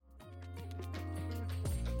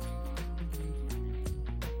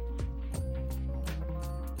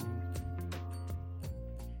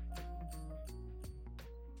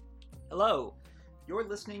Hello, you're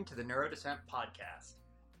listening to the Neurodescent Podcast.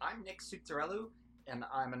 I'm Nick Sutzerellu, and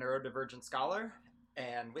I'm a neurodivergent scholar,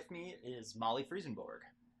 and with me is Molly Friesenborg.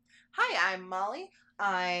 Hi, I'm Molly.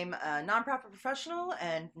 I'm a nonprofit professional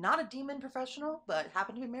and not a demon professional, but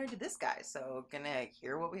happen to be married to this guy, so gonna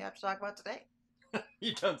hear what we have to talk about today.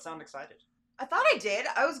 You don't sound excited. I thought I did.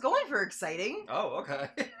 I was going for exciting. Oh, okay.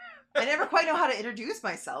 I never quite know how to introduce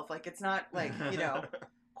myself. Like, it's not,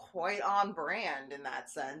 quite on brand in that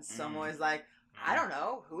sense. So I'm always like, I don't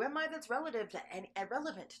know. Who am I that's relevant to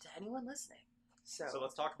anyone listening? So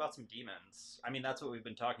let's talk about some demons. I mean, that's what we've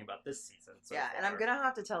been talking about this season. So yeah, far. and I'm going to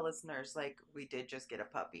have to tell listeners, we did just get a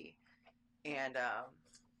puppy. And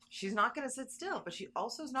she's not going to sit still, but she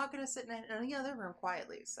also is not going to sit in any other room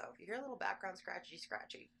quietly. So if you hear a little background scratchy,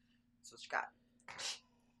 that's what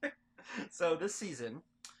you got. So this season,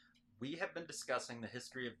 we have been discussing the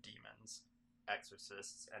history of demons,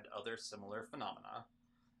 exorcists, and other similar phenomena.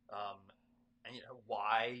 And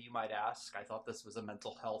why, you might ask? I thought this was a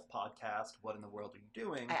mental health podcast. What in the world are you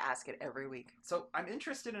doing? I ask it every week. So I'm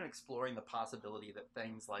interested in exploring the possibility that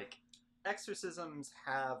things like exorcisms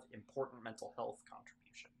have important mental health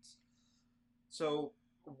contributions. So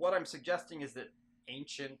what I'm suggesting is that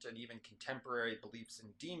ancient and even contemporary beliefs in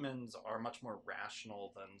demons are much more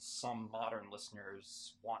rational than some modern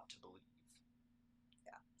listeners want to believe.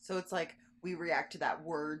 Yeah. So it's like we react to that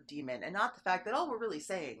word demon and not the fact that all we're really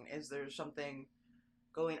saying is there's something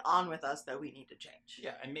going on with us that we need to change.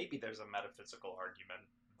 Yeah, and maybe there's a metaphysical argument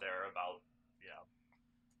there about,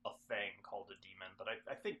 a thing called a demon, but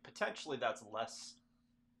I think potentially that's less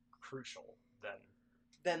crucial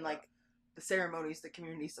than like the ceremonies, the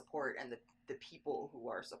community support, and the people who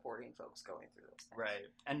are supporting folks going through those things. Right.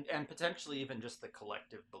 And potentially even just the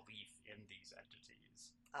collective belief in these entities.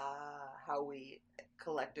 How we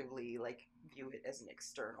collectively view it as an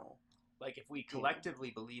external. Like if we collectively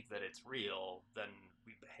believe that it's real, then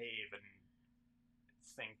we behave and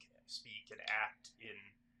think, speak, and act in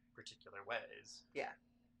particular ways. Yeah.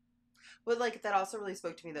 But that also really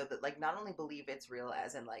spoke to me though, that not only believe it's real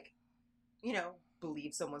as in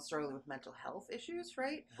believe someone's struggling with mental health issues,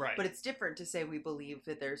 right? Right. But it's different to say we believe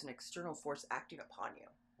that there's an external force acting upon you.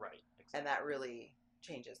 Right. Exactly. And that really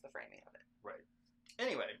changes the framing of it. Right.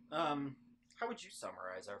 Anyway, how would you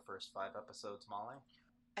summarize our first 5 episodes, Molly?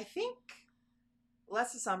 I think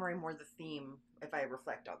less a summary, more the theme, if I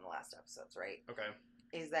reflect on the last episodes, right? Okay.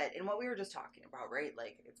 Is that in what we were just talking about, right?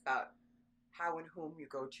 It's about how and whom you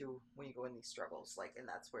go to when you go in these struggles, and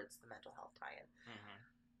that's where it's the mental health tie-in. Mm-hmm.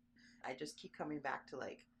 I just keep coming back to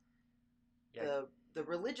the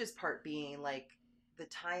religious part being the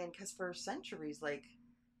tie-in, because for centuries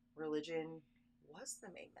religion was the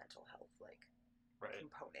main mental health right.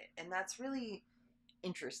 component, and that's really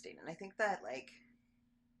interesting. And I think that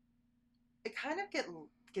it kind of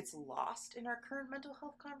gets lost in our current mental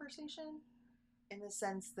health conversation, in the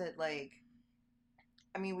sense that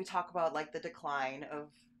we talk about the decline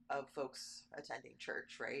of folks attending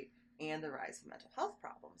church, right, and the rise of mental health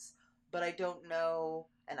problems. But I don't know,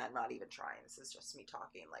 and I'm not even trying, this is just me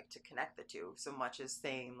talking, to connect the two, so much as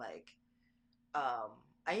saying,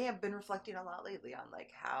 I have been reflecting a lot lately on,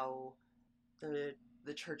 how the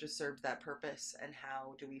church has served that purpose, and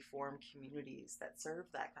how do we form communities that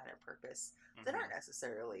serve that kind of purpose, mm-hmm. that aren't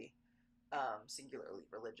necessarily singularly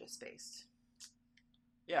religious-based.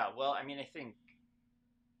 Yeah, well, I think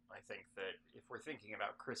that if we're thinking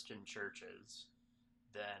about Christian churches,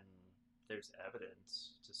 then there's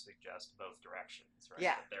evidence to suggest both directions, right?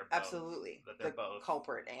 Yeah, that they're both, absolutely. That they're both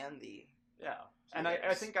culprit and the and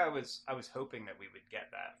I think I was hoping that we would get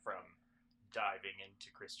that from diving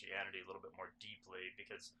into Christianity a little bit more deeply,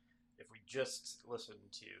 because if we just listen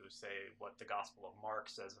to, say, what the Gospel of Mark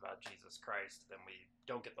says about Jesus Christ, then we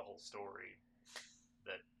don't get the whole story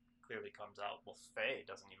that clearly comes out. Well, Faye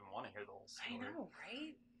doesn't even want to hear the whole story. I know,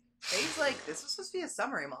 right? Faye's this was supposed to be a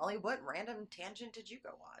summary, Molly. What random tangent did you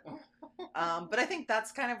go on? But I think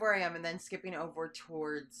that's kind of where I am, and then skipping over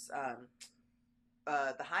towards the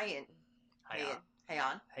Heian, yeah.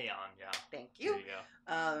 Thank you. There you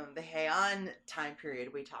go. The Heian time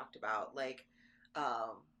period we talked about,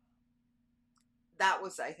 that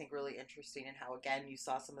was, I think, really interesting, and how, again, you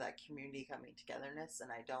saw some of that community coming togetherness,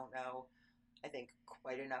 and I don't know, I think,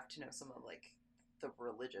 quite enough to know some of, the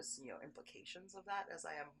religious, implications of that, as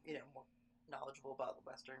I am, more knowledgeable about the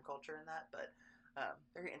Western culture and that, but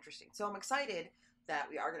very interesting. So I'm excited that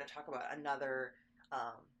we are going to talk about another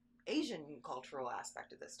Asian cultural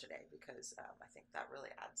aspect of this today, because I think that really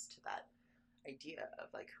adds to that idea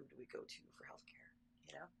of who do we go to for healthcare,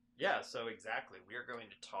 Yeah, so exactly. We are going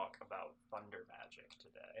to talk about thunder magic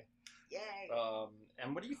today. Yay!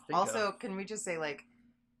 And what do you think Also, can we just say,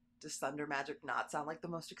 Does thunder magic not sound like the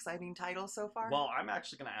most exciting title so far? Well, I'm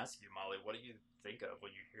actually going to ask you, Molly, what do you think of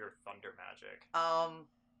when you hear thunder magic?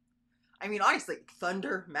 I mean, honestly,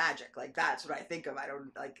 thunder magic, like that's what I think of. I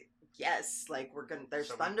don't like. Yes, like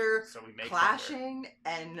there's thunder we make clashing,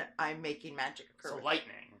 and I'm making magic occur. So with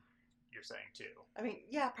lightning, you're saying too. I mean,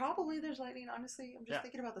 yeah, probably there's lightning. Honestly, I'm just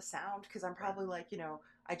thinking about the sound because I'm probably like,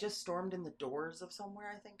 I just stormed in the doors of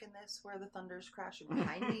somewhere. I think in this where the thunder's crashing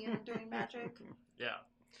behind me and I'm doing magic. Yeah.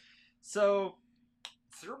 So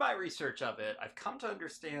through my research of it, I've come to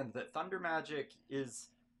understand that thunder magic is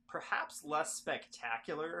perhaps less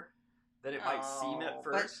spectacular than it might seem at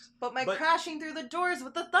first. But my crashing through the doors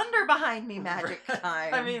with the thunder behind me magic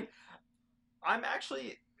time. I mean, I'm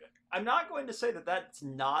not going to say that that's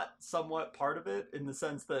not somewhat part of it in the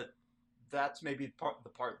sense that that's maybe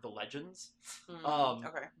the legends.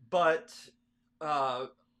 Okay. But I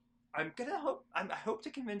hope to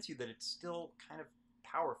convince you that it's still kind of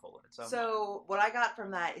powerful in its own way. So what I got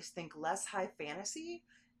from that is think less high fantasy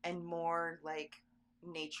and more like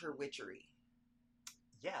nature witchery.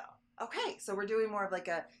 Yeah. Okay, so we're doing more of like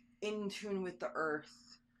a in tune with the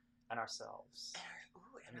earth and ourselves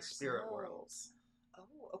and the spirit worlds.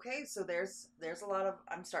 Oh, okay. So there's a lot of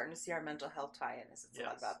I'm starting to see our mental health tie-in. It's a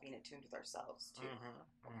lot about being attuned with ourselves too.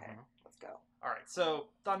 Okay, let's go. All right. So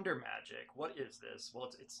thunder magic. What is this?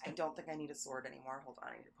 Well, it's. I don't think I need a sword anymore. Hold on,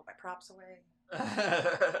 I need to put my props away. All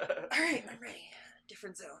right, I'm ready.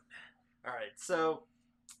 Different zone. All right. So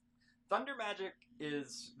thunder magic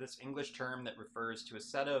is this English term that refers to a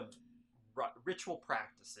set of ritual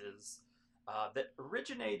practices that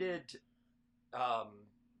originated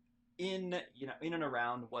in and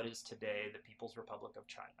around what is today the People's Republic of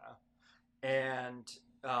China, and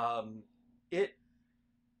it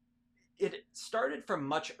started from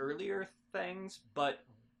much earlier things, but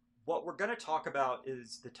what we're going to talk about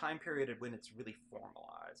is the time period when it's really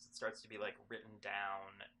formalized. It starts to be like written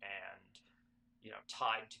down and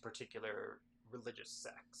tied to particular religious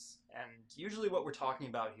sects. And usually what we're talking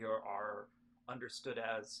about here are understood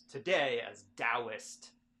today as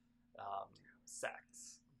Taoist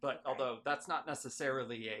sects. But although that's not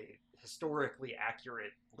necessarily a historically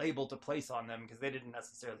accurate label to place on them because they didn't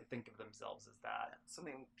necessarily think of themselves as that.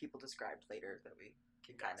 Something people described later that we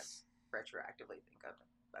can kind of retroactively think of.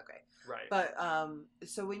 Okay. Right. But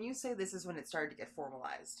so when you say this is when it started to get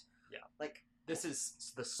formalized. Yeah. Like this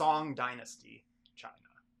is the Song Dynasty, China,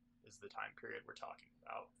 is the time period we're talking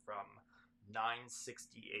about from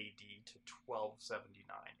 960 AD to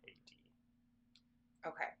 1279 AD.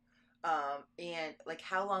 Okay. And like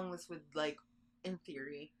how long this would like in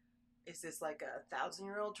theory, is this like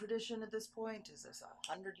 1,000-year-old tradition at this point? Is this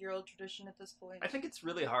 100-year-old tradition at this point? I think it's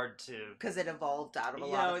really hard to because it evolved out of a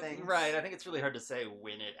lot of things. Right. I think it's really hard to say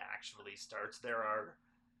when it actually starts. There are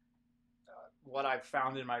what I've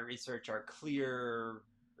found in my research are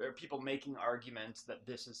people making arguments that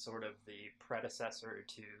this is sort of the predecessor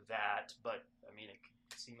to that, but I mean it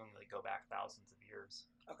could seemingly go back thousands of years.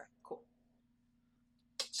 Okay, cool.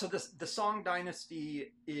 So the Song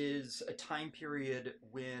Dynasty is a time period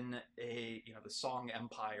when the Song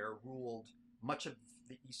Empire ruled much of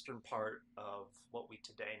the eastern part of what we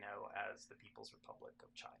today know as the People's Republic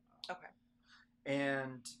of China. Okay.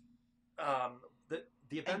 And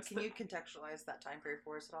the events. And can you contextualize that time period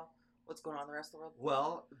for us at all? What's going on in the rest of the world?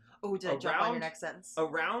 Well, did I jump on your next sentence?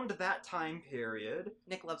 Around that time period,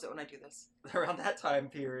 Nick loves it when I do this. Around that time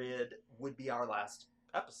period would be our last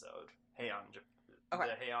episode. Heian, the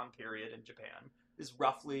Heian period in Japan is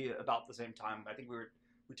roughly about the same time. I think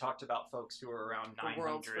we talked about folks who are around 900 the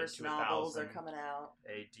world's first to novels 1000 are coming out.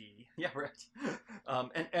 AD. Yeah, right.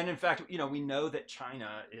 And in fact, we know that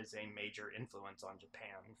China is a major influence on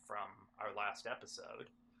Japan from our last episode,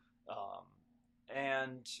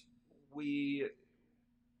 and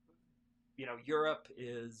Europe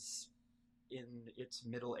is in its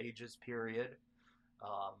Middle Ages period.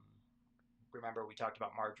 Remember, we talked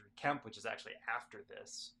about Marjorie Kemp, which is actually after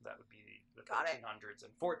this. That would be the 1300s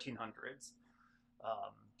and 1400s.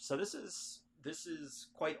 So this is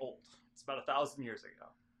quite old. It's about 1,000 years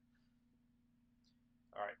ago.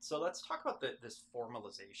 All right, so let's talk about this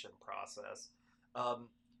formalization process.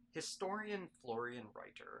 Historian Florian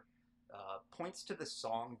Reiter points to the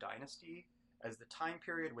Song Dynasty as the time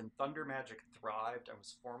period when thunder magic thrived and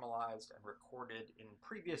was formalized and recorded in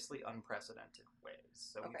previously unprecedented ways.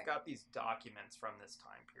 So we've got these documents from this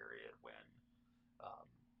time period when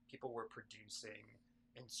people were producing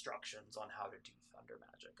instructions on how to do thunder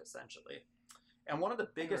magic, essentially. And one of the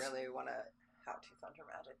biggest... I really want a how-to thunder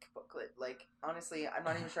magic booklet. Like, honestly, I'm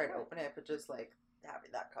not even trying to open it, but just, like,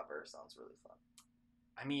 having that cover sounds really fun.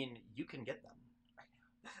 I mean, you can get them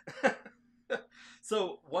right now.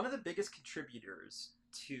 So, one of the biggest contributors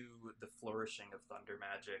to the flourishing of thunder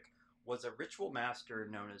magic was a ritual master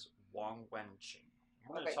known as Wang Wenqing.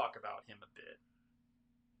 We're going to talk about him a bit.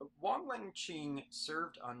 Wang Wenqing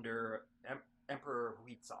served under Emperor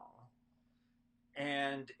Huizong,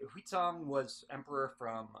 and Huizong was emperor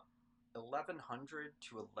from 1100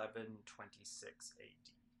 to 1126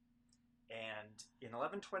 AD. And in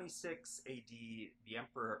 1126 AD, the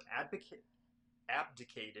emperor abdicated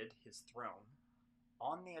his throne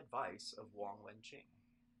on the advice of Wang Wenqing.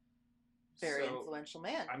 Very influential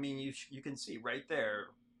man. I mean, you can see right there,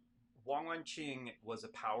 Wang Wenqing was a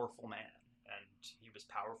powerful man, and he was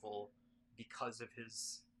powerful because of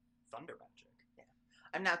his thunder magic. Yeah.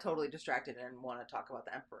 I'm now totally distracted and want to talk about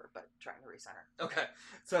the emperor, but trying to recenter. Okay,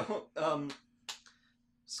 so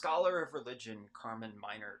scholar of religion Carmen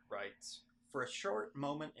Meinert writes, "For a short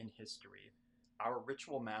moment in history, our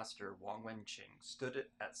ritual master Wang Wenqing stood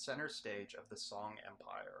at center stage of the Song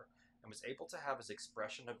Empire and was able to have his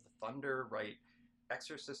expression of the thunder rite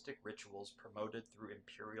exorcistic rituals promoted through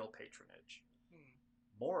imperial patronage.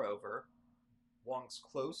 Moreover, Wang's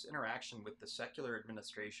close interaction with the secular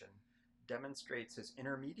administration demonstrates his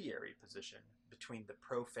intermediary position between the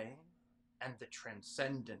profane and the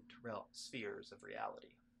transcendent spheres of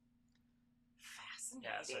reality." Fascinating.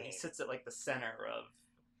 Yeah, so he sits at like the center of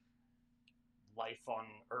life on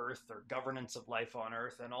Earth, or governance of life on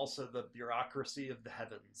Earth, and also the bureaucracy of the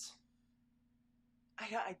heavens.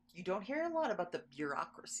 You don't hear a lot about the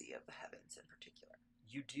bureaucracy of the heavens in particular.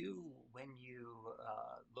 You do when you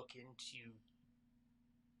look into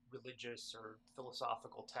religious or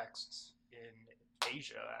philosophical texts in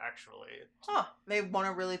Asia, actually. Huh. They want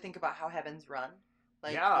to really think about how heavens run?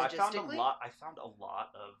 Like, yeah, logistically? I found a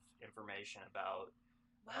lot of information about...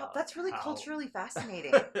 Wow, that's really culturally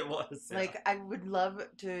fascinating. It was, yeah. Like, I would love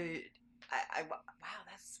to... wow,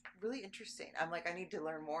 that's really interesting. I'm like, I need to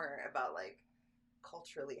learn more about, like,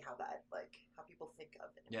 culturally how that, like, how people think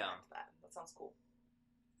of and interact that. That sounds cool.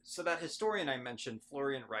 So that historian I mentioned,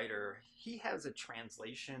 Florian Reiter, he has a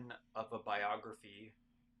translation of a biography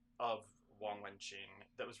of Wang Wenqing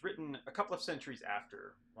that was written a couple of centuries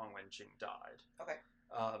after Wang Wenqing died. Okay.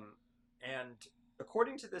 And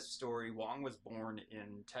according to this story, Wang was born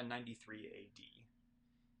in 1093 AD.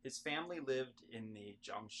 His family lived in the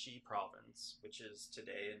Jiangxi province, which is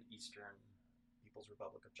today in Eastern People's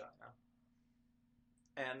Republic of China.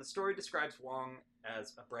 And the story describes Wang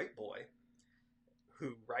as a bright boy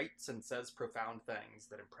who writes and says profound things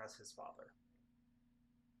that impress his father.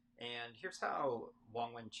 And here's how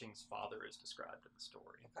Wang Wenqing's father is described in the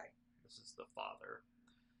story. Okay. This is the father.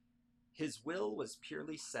 His will was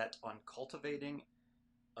purely set on cultivating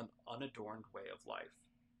an unadorned way of life.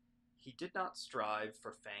 He did not strive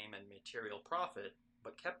for fame and material profit,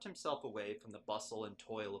 but kept himself away from the bustle and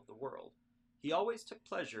toil of the world. He always took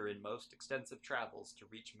pleasure in most extensive travels to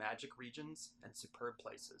reach magic regions and superb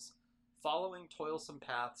places. Following toilsome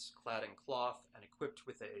paths clad in cloth and equipped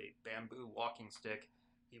with a bamboo walking stick,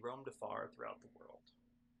 he roamed afar throughout the world.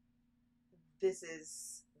 This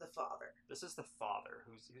is the father. This is the father,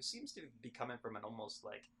 who seems to be coming from an almost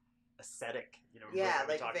like ascetic, Yeah,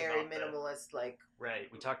 like very minimalist, like...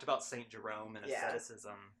 Right, we talked about Saint Jerome and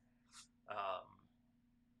asceticism.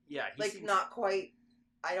 Yeah, he like seems... not quite...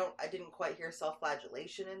 I didn't quite hear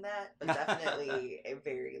self-flagellation in that, but definitely a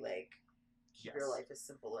very, like, keep your life as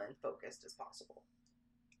simple and focused as possible.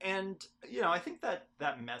 And, I think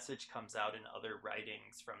that message comes out in other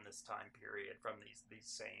writings from this time period, from these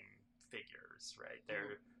same figures, right?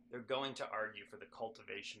 They're going to argue for the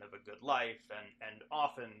cultivation of a good life, and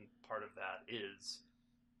often part of that is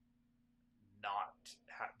not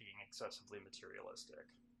being excessively materialistic.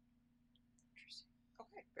 Interesting.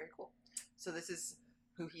 Okay, very cool. So this is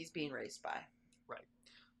who he's being raised by. Right.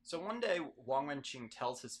 So one day, Wang Wenqing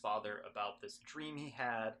tells his father about this dream he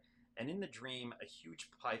had, and in the dream, a huge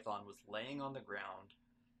python was laying on the ground,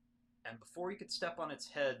 and before he could step on its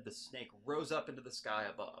head, the snake rose up into the sky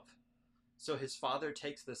above. So his father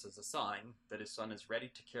takes this as a sign that his son is ready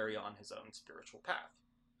to carry on his own spiritual path.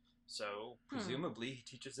 So, presumably, he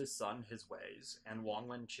teaches his son his ways, and Wang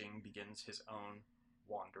Wenqing begins his own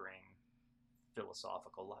wandering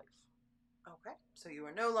philosophical life. Okay, so you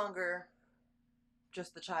are no longer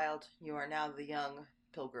just the child, you are now the young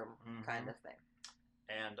pilgrim kind of thing.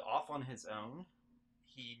 And off on his own,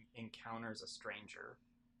 he encounters a stranger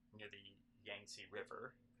near the Yangtze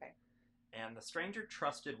River. Okay. And the stranger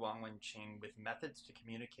trusted Wang Wenqing with methods to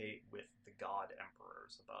communicate with the god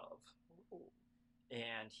emperors above. Ooh.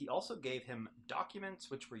 And he also gave him documents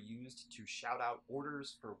which were used to shout out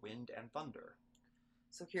orders for wind and thunder.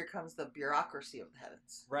 So here comes the bureaucracy of the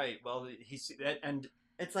heavens. Right. Well, and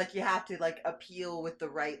It's like you have to like appeal with the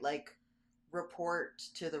right like report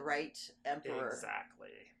to the right emperor. Exactly.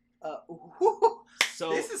 Ooh,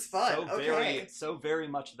 So this is fun. Okay. so very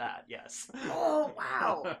much that, yes. Oh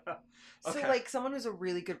wow. So Okay. like someone who's a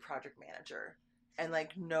really good project manager and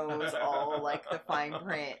like knows all like the fine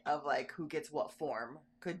print of like who gets what form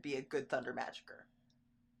could be a good thunder magicer.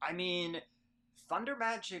 I mean, thunder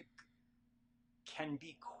magic can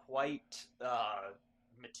be quite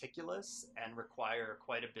meticulous and require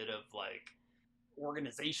quite a bit of like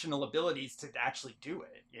organizational abilities to actually do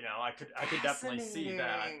it. You know, I could definitely see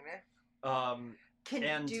that.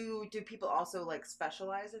 Do people also like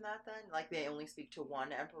specialize in that then? Like they only speak to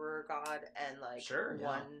one emperor god and like Sure, yeah.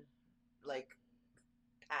 one like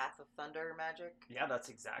path of thunder magic? Yeah, that's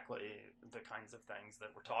exactly the kinds of things that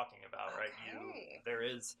we're talking about, right? Okay. There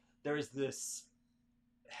is this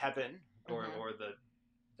heaven Mhm. or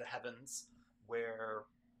the heavens where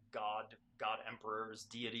God emperors,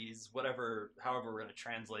 deities, whatever, however we're going to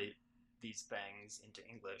translate these things into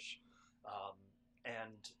English, um,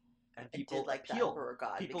 and I people did like the appeal, emperor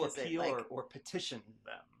god people because it appeal like or petition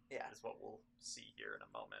them. yeah. Is what we'll see here in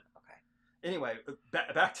a moment. Okay. Anyway,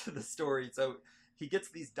 back to the story. So he gets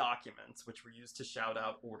these documents, which were used to shout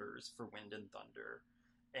out orders for wind and thunder,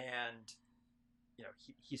 and you know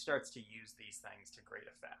he starts to use these things to great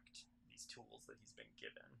effect. These tools that he's been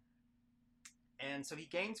given, and so he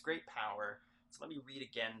gains great power. So let me read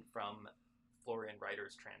again from Florian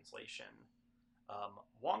Reiter's translation.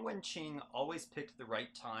 Wang Wenqing always picked the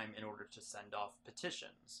right time in order to send off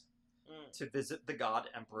petitions, to visit the god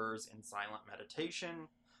emperors in silent meditation,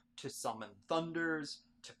 to summon thunders,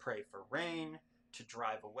 to pray for rain, to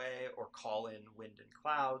drive away or call in wind and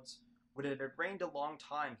clouds. When it had rained a long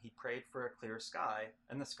time, he prayed for a clear sky,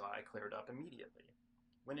 and the sky cleared up immediately.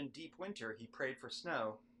 When in deep winter he prayed for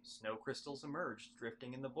snow, snow crystals emerged,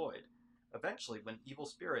 drifting in the void. Eventually, when evil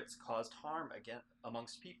spirits caused harm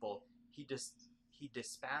amongst people, he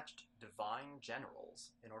dispatched divine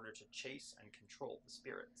generals in order to chase and control the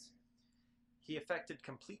spirits. He effected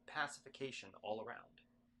complete pacification all around.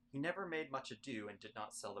 He never made much ado and did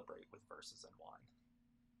not celebrate with verses and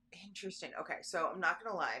wine. Interesting. Okay, so I'm not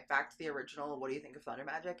gonna lie. Back to the original. What do you think of thunder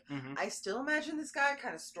magic? Mm-hmm. I still imagine this guy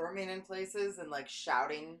kind of storming in places and like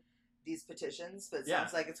shouting these petitions, but it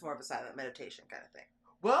sounds like it's more of a silent meditation kind of thing.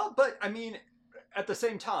 Well, but I mean, at the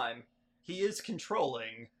same time, he is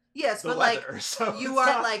controlling. Yes, the but weather, like so you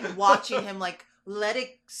aren't like watching him like let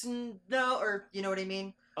it snow, or you know what I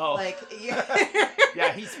mean? Oh, like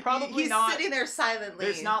yeah, he's probably he's not sitting there silently.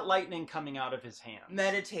 There's not lightning coming out of his hands.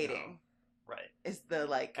 Meditating, no. Right? Is the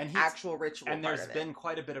like actual ritual. And part there's of been it.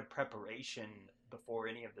 quite a bit of preparation before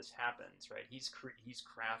any of this happens, right? He's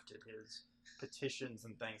crafted his petitions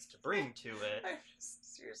and things to bring to it.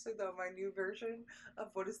 Seriously though, my new version of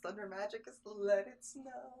what is thunder magic is let it snow,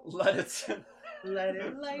 let it snow, let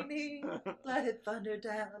it lightning, let it thunder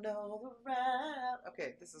down all around.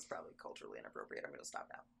 Okay, this is probably culturally inappropriate. I'm gonna stop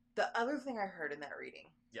now. The other thing I heard in that reading,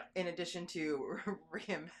 in addition to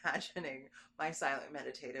reimagining my silent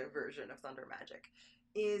meditative version of thunder magic,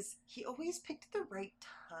 is he always picked the right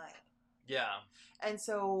time. Yeah. And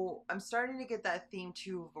so I'm starting to get that theme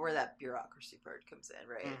too, where that bureaucracy part comes in,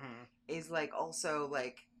 right? Mm-hmm. Is like also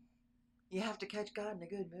like you have to catch God in a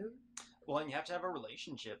good mood. Well, and you have to have a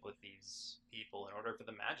relationship with these people in order for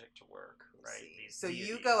the magic to work, right? So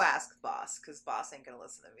you go ask Boss, because Boss ain't gonna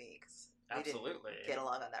listen to me, because absolutely didn't get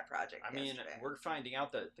along on that project. I mean, we're finding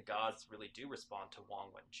out that the gods really do respond to Wang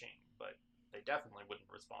Wenqing, but they definitely wouldn't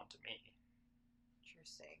respond to me.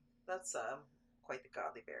 Interesting. That's quite the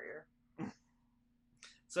godly barrier.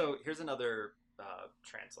 So here's another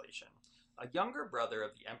translation. A younger brother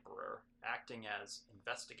of the emperor, acting as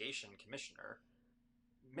investigation commissioner,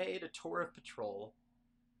 made a tour of patrol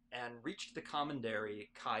and reached the commandery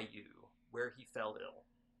Caillou, where he fell ill.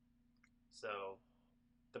 So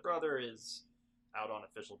the brother is out on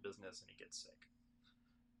official business and he gets sick.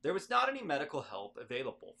 There was not any medical help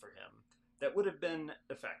available for him that would have been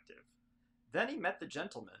effective. Then he met the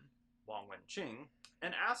gentleman, Wang Wenqing,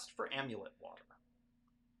 and asked for amulet water.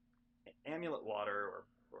 Amulet water,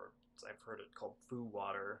 or as I've heard it called fu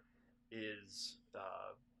water, is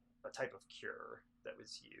a type of cure that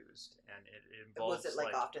was used, and it involves. Was it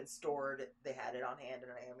like often stored? They had it on hand in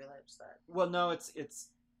an amulet. Well, no, it's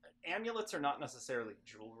amulets are not necessarily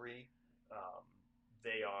jewelry.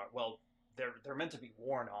 They are they're meant to be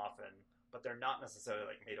worn often, but they're not necessarily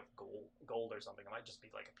like made of gold or something. It might just be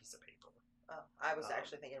like a piece of paper. Oh, I was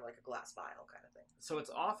actually thinking like a glass vial kind of thing. So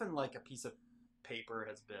it's often like a piece of paper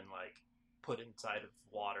has been like put inside of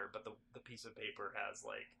water, but the piece of paper has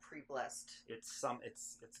like pre-blessed. It's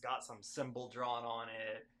got some symbol drawn on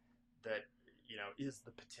it that is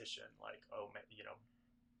the petition like,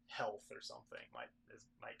 health or something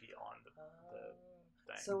might be on the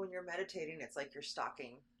thing. So when you're meditating, it's like you're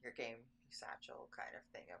stocking your game satchel kind of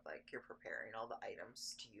thing, of like you're preparing all the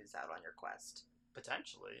items to use out on your quest.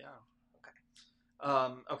 Potentially, yeah. Okay.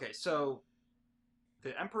 Okay, so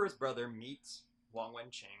the Emperor's brother meets Wang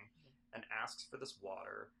Wenqing and asks for this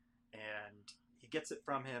water, and he gets it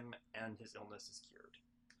from him, and his illness is cured.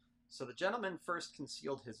 So the gentleman first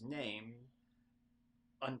concealed his name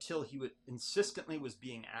until he insistently was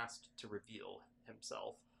being asked to reveal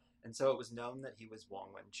himself, and so it was known that he was Wang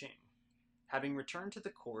Wenqing. Having returned to the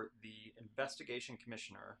court, the investigation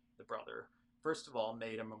commissioner, the brother, first of all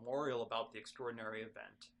made a memorial about the extraordinary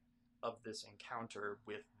event of this encounter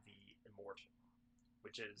with the immortal,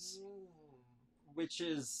 which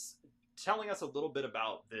is telling us a little bit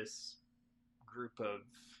about this group of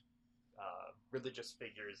religious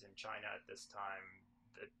figures in China at this time.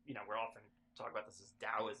 That we're often talking about this as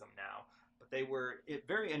Taoism now, but they were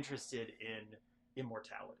very interested in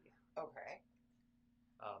immortality. Okay.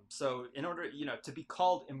 So in order, to be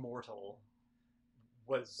called immortal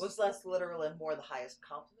was less literal and more the highest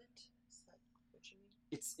compliment. Is that what you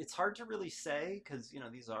mean? It's hard to really say because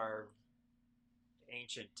these are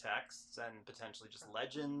ancient texts and potentially just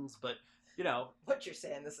legends, but what you're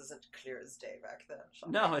saying, this isn't clear as day back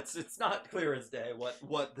then. No, it's not clear as day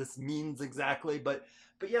what this means exactly, but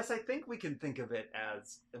yes, I think we can think of it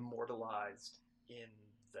as immortalized in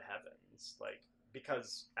the heavens, like,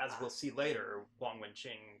 because as we'll see later, Wang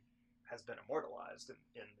Wenqing has been immortalized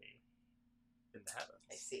in the heavens.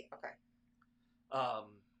 I see. Okay.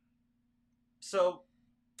 So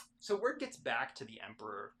word gets back to the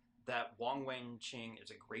emperor that Wang Wenqing is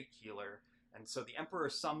a great healer, and so the emperor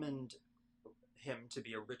summoned him to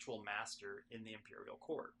be a ritual master in the imperial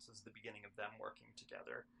court. This is the beginning of them working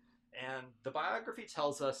together. And the biography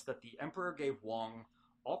tells us that the emperor gave Wang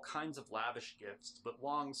all kinds of lavish gifts, but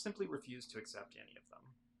Wang simply refused to accept any of them.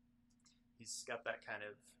 He's got that kind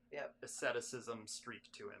of asceticism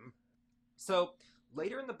streak to him. So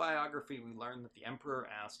later in the biography, we learn that the emperor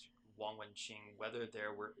asked Wang Wenqing whether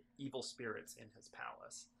there were evil spirits in his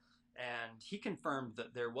palace. And he confirmed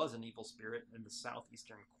that there was an evil spirit in the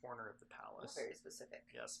southeastern corner of the palace. Very specific.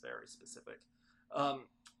 Yes, very specific.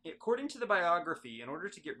 According to the biography, in order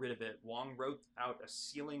to get rid of it, Wang wrote out a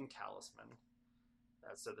sealing talisman.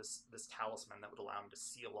 So this talisman that would allow him to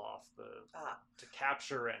seal off to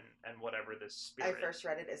capture and whatever this spirit. I first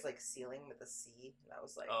read it as like sealing with a C, and I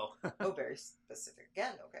was like, oh, very specific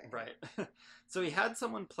again. Okay, right. So he had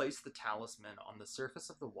someone place the talisman on the surface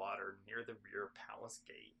of the water near the rear palace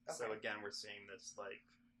gate. Okay. So again, we're seeing this like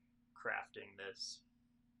crafting this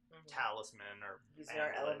talisman or using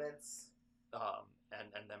our elements,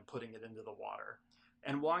 and then putting it into the water.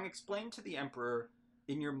 And Wang explained to the emperor,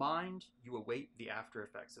 in your mind, you await the after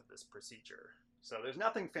effects of this procedure. So there's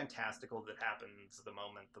nothing fantastical that happens the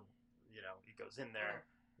moment he goes in there.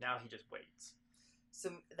 Now he just waits. So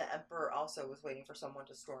the emperor also was waiting for someone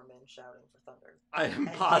to storm in, shouting for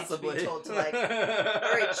thunder. Possibly. He told to like, all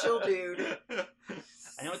right, chill, dude.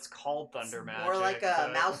 I know it's called thunder magic. More like a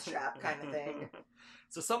mousetrap kind of thing.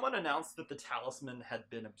 So someone announced that the talisman had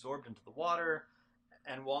been absorbed into the water,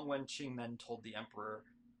 and Wang Wenqing then told the emperor,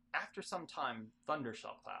 after some time, thunder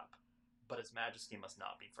shall clap, but His Majesty must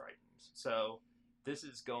not be frightened. So this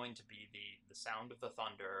is going to be the sound of the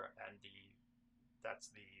thunder, and that's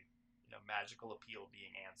the magical appeal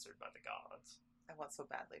being answered by the gods. I want so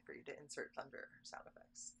badly for you to insert thunder sound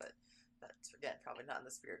effects, but that's, again, probably not in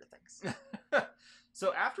the spirit of things.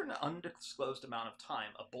 So after an undisclosed amount of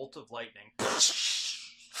time, a bolt of lightning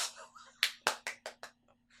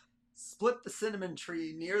split the cinnamon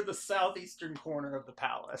tree near the southeastern corner of the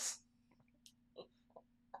palace.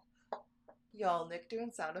 Y'all, Nick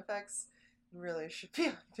doing sound effects really should be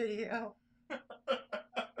on video.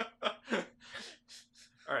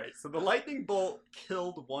 Alright, so the lightning bolt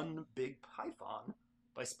killed one big python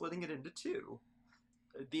by splitting it into two.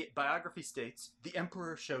 The biography states, the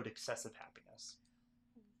emperor showed excessive happiness.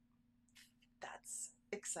 That's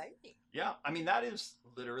exciting. Yeah, I mean, that is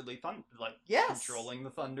literally fun, like controlling the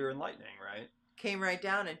thunder and lightning, right? Came right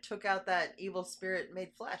down and took out that evil spirit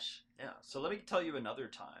made flesh. Yeah, so let me tell you another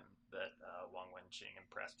time that Wang Wenqing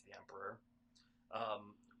impressed the emperor.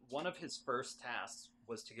 One of his first tasks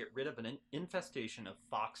was to get rid of an infestation of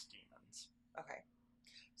fox demons. Okay.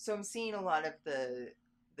 So I'm seeing a lot of the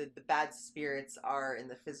bad spirits are in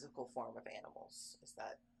the physical form of animals. Is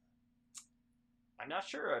that... I'm not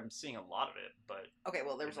sure I'm seeing a lot of it, but... Okay,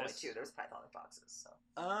 well, there was only two. There was python and foxes, so...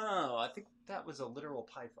 Oh, I think that was a literal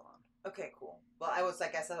python. Okay, cool. Well, I guess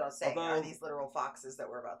that's what I was saying. Are these literal foxes that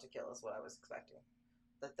we're about to kill is what I was expecting.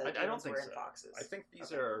 That the I don't demons think were so. in foxes. I think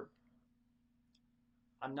these Okay. are.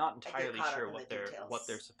 I'm not I get entirely caught up sure in what the they're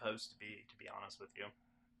details. supposed to be honest with you.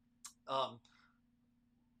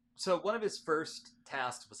 So one of his first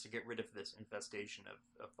tasks was to get rid of this infestation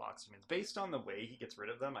of fox demons. Based on the way he gets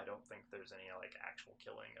rid of them, I don't think there's any like actual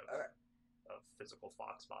killing of physical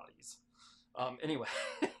fox bodies. Anyway,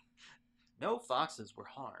 no foxes were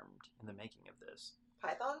harmed in the making of this.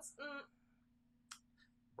 Pythons?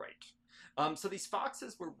 Right. So these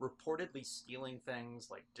foxes were reportedly stealing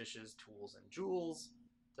things like dishes, tools, and jewels.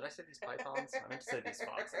 Did I say these pythons? I meant to say these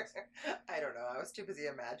foxes. I don't know. I was too busy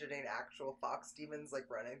imagining actual fox demons like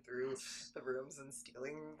running through the rooms and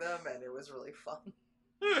stealing them, and it was really fun.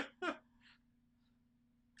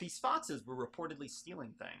 These foxes were reportedly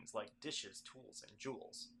stealing things like dishes, tools, and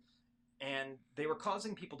jewels. And they were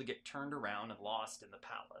causing people to get turned around and lost in the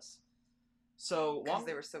palace. So Because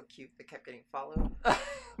they were so cute, they kept getting followed.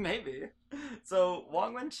 Maybe. So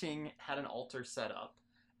Wang Wenqing had an altar set up,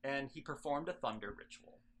 and he performed a thunder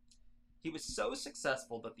ritual. He was so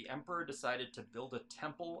successful that the emperor decided to build a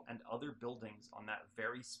temple and other buildings on that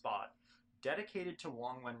very spot, dedicated to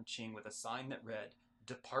Wang Wenqing with a sign that read,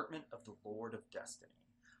 Department of the Lord of Destiny.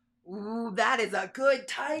 Ooh, that is a good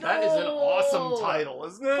title! That is an awesome title,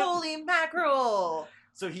 isn't it? Holy mackerel!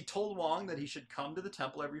 So he told Wang that he should come to the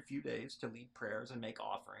temple every few days to lead prayers and make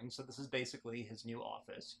offerings. So this is basically his new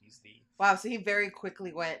office. He's the... Wow, so he very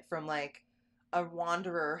quickly went from, like, a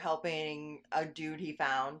wanderer helping a dude he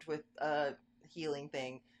found with a healing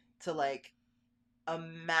thing to, like, a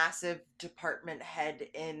massive department head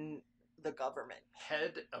in the government.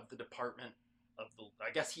 Head of the department of the...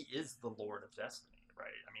 I guess he is the Lord of Destiny, right?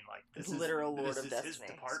 I mean, like, this literal is, Lord this of is Destiny. his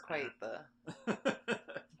It's department. quite the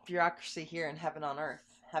bureaucracy here in heaven on earth.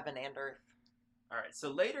 Heaven and earth. All right. So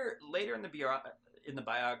later in the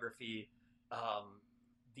biography,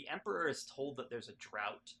 the emperor is told that there's a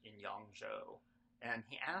drought in Yangzhou, and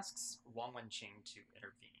he asks Wang Wenqing to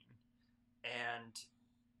intervene. And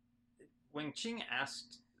Wenqing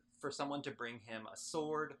asked for someone to bring him a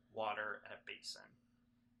sword, water, and a basin.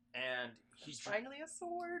 And Finally a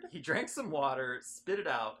sword. He drank some water, spit it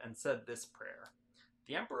out, and said this prayer.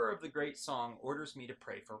 The Emperor of the Great Song orders me to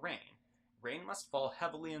pray for rain. Rain must fall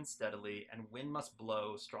heavily and steadily, and wind must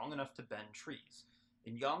blow strong enough to bend trees.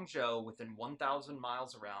 In Yangzhou, within 1,000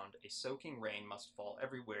 miles around, a soaking rain must fall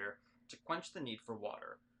everywhere to quench the need for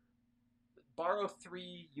water. Borrow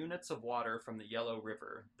 3 units of water from the Yellow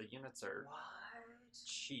River. The units are... What?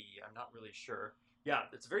 Chi, I'm not really sure. Yeah,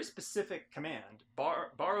 it's a very specific command.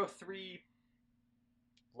 Borrow 3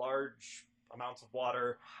 large amounts of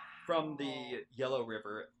water from the Yellow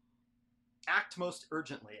River. Act most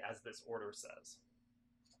urgently, as this order says.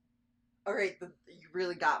 All right, you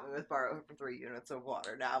really got me with borrow 3 units of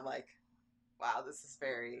water. Now I'm like, wow, this is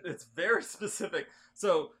very... It's very specific.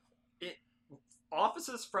 So,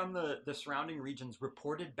 offices from the surrounding regions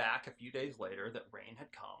reported back a few days later that rain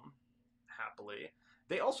had come, happily.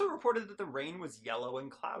 They also reported that the rain was yellow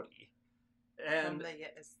and cloudy. And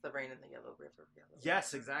it's the rain in the Yellow River.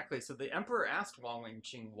 Yes, exactly. So the emperor asked Wang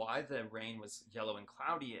Wenqing why the rain was yellow and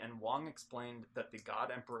cloudy, and Wang explained that the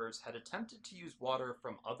god emperors had attempted to use water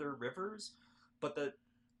from other rivers, but that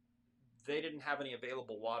they didn't have any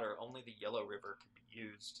available water. Only the Yellow River could be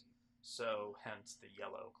used. So hence the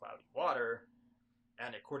yellow, cloudy water.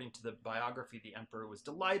 And according to the biography, the emperor was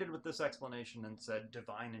delighted with this explanation and said,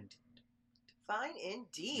 "Divine indeed." Divine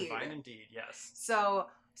indeed. Divine indeed, yes.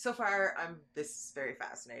 So far, this is very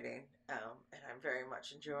fascinating, and I'm very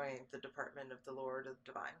much enjoying the Department of the Lord of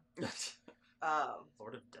Divine.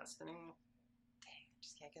 Lord of Destiny? Dang, I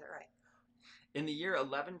just can't get it right. In the year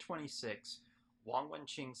 1126, Wang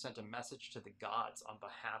Wenqing sent a message to the gods on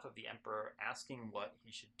behalf of the emperor asking what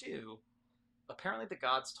he should do. Apparently the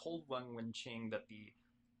gods told Wang Wenqing that the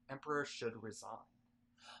emperor should resign.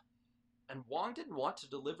 And Wang didn't want to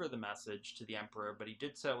deliver the message to the emperor, but he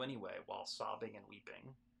did so anyway, while sobbing and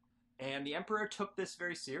weeping. And the emperor took this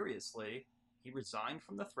very seriously. He resigned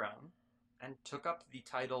from the throne and took up the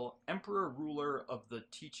title Emperor Ruler of the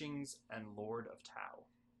Teachings and Lord of Tao.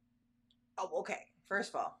 Oh, okay.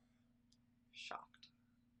 First of all, shocked.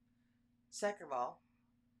 Second of all,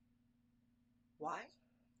 why?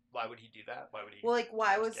 Why would he do that? Why would he? Well, like,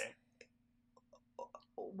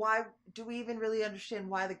 why do we even really understand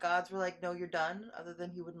why the gods were like, no, you're done, other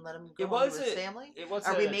than he wouldn't let him go home to his family?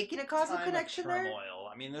 Are we making a causal connection there?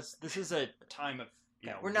 I mean, this is a time of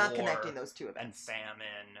we're not connecting those two events. And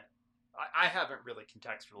famine. I haven't really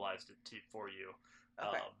contextualized it for you.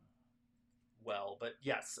 Okay. Well, but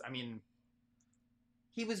yes, I mean,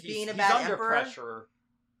 he's under pressure.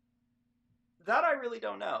 That I really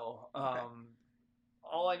don't know. Okay.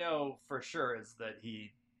 All I know for sure is that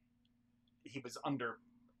he was under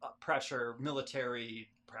pressure, military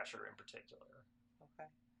pressure in particular. Okay.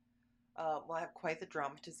 Well, I have quite the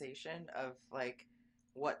dramatization of like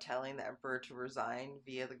what telling the emperor to resign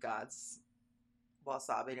via the gods while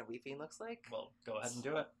sobbing and weeping looks like. Well, go ahead and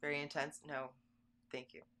do it. Very intense. No,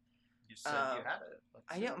 thank you. You said you had it.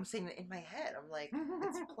 I know. I'm saying it in my head. I'm like,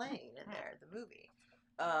 it's playing in there, the movie.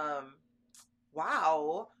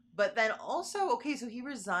 Wow. But then also, okay, so he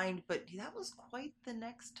resigned, but that was quite the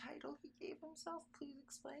next title he gave himself. Please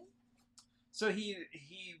explain. So he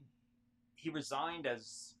resigned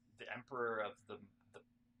as the emperor of the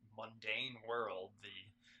mundane world,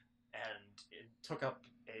 and it took up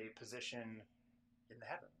a position in the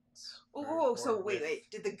heavens. Oh, so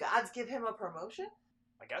wait. Did the gods give him a promotion?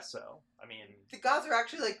 I guess so. I mean, the gods are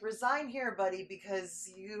actually like, resign here, buddy,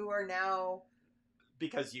 because you are now.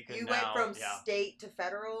 Because you can. You went from state to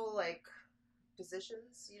federal, like,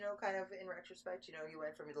 positions. You know, kind of in retrospect. You know, you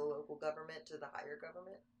went from the local government to the higher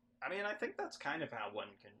government. I mean, I think that's kind of how one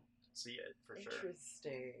can see it for sure.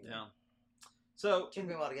 Interesting. Yeah. So took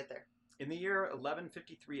me a while to get there. In the year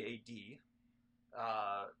 1153 AD,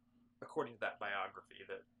 according to that biography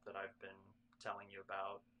that I've been telling you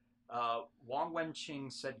about, Wang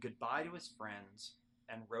Wenqing said goodbye to his friends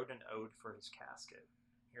and wrote an ode for his casket.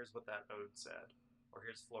 Here's what that ode said, or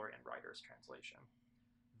here's Florian Reiter's translation.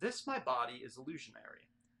 This my body is illusionary,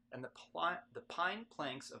 and the pine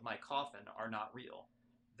planks of my coffin are not real.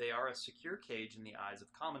 They are a secure cage in the eyes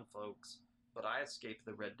of common folks, but I escape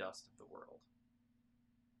the red dust of the world.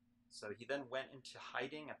 So he then went into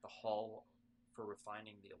hiding at the hall for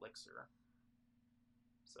refining the elixir.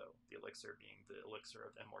 So the elixir being the elixir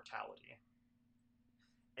of immortality.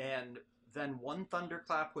 And then one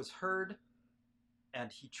thunderclap was heard,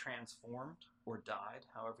 and he transformed or died,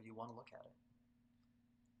 however you want to look at it.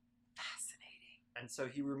 Fascinating. And so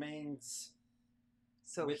he remains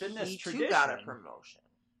within this tradition. He too got a promotion.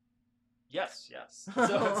 Yes.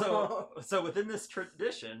 So within this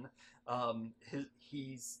tradition,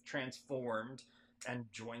 he's transformed and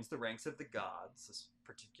joins the ranks of the gods,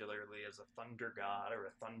 particularly as a thunder god or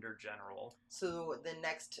a thunder general. So the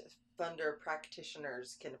next thunder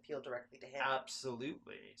practitioners can appeal directly to him.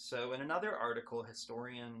 Absolutely. So in another article,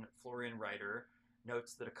 historian Florian Reiter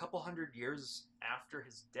notes that a couple hundred years after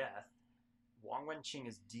his death, Wang Wenqing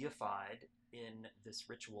is deified in this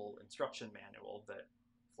ritual instruction manual that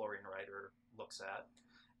Florian Reiter looks at.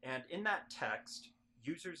 And in that text,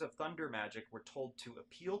 users of thunder magic were told to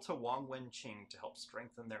appeal to Wang Wenqing to help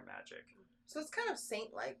strengthen their magic. So it's kind of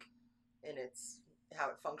saint-like in its how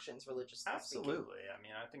it functions religiously. Absolutely. Speaking. I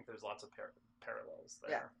mean, I think there's lots of parallels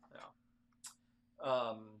there.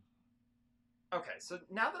 Okay, so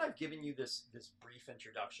now that I've given you this brief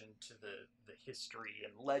introduction to the history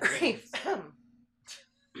and legends,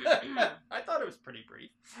 I thought it was pretty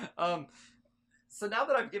brief. So now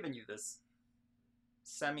that I've given you this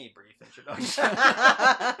semi-brief introduction,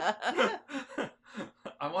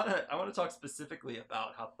 I want to talk specifically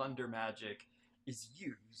about how thunder magic is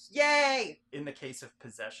used. Yay! In the case of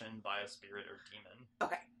possession by a spirit or demon.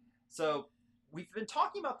 Okay. So we've been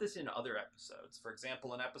talking about this in other episodes. For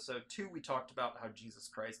example, in episode 2, we talked about how Jesus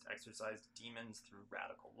Christ exorcised demons through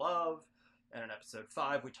radical love. And in episode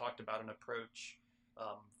 5, we talked about an approach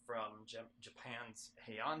from Japan's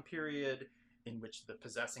Heian period, in which the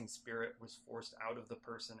possessing spirit was forced out of the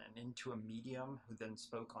person and into a medium who then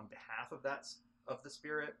spoke on behalf of the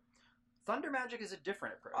spirit. Thunder magic is a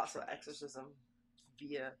different approach. Also exorcism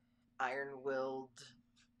via iron-willed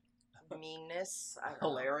meanness.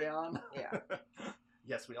 Hilarion. Yeah.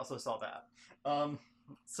 Yes, we also saw that.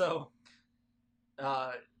 So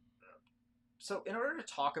in order to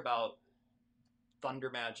talk about thunder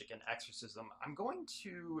magic and exorcism, I'm going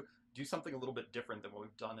to do something a little bit different than what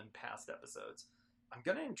we've done in past episodes. I'm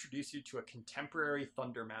going to introduce you to a contemporary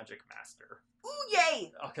thunder magic master. Ooh,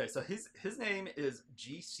 yay! Okay, so his name is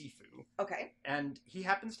G. Sifu. Okay. And he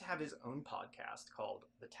happens to have his own podcast called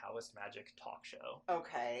The Taoist Magic Talk Show.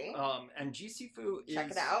 Okay. And G. Sifu is...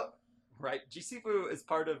 Check it out. Right. G. Sifu is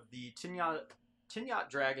part of the Tinyat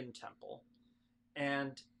Dragon Temple.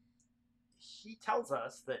 And he tells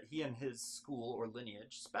us that he and his school or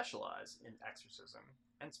lineage specialize in exorcism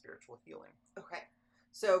and spiritual healing. Okay.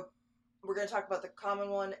 So we're going to talk about the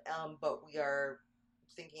common one, but we are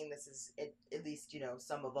thinking this is at least,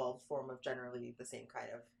 some evolved form of generally the same kind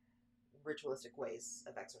of ritualistic ways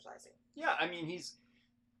of exercising. Yeah, I mean,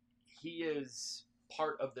 he is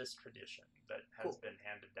part of this tradition that has been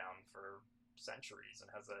handed down for centuries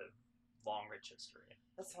and has a long, rich history.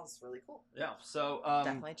 That sounds really cool. Yeah, so...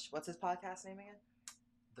 definitely. What's his podcast name again?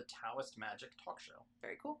 The Taoist Magic Talk Show.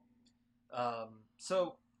 Very cool.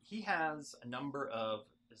 So he has a number of.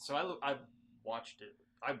 So I watched it.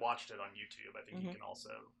 I watched it on YouTube. I think you can also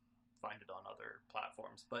find it on other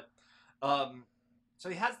platforms. But so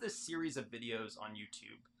he has this series of videos on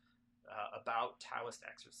YouTube about Taoist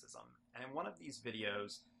exorcism, and in one of these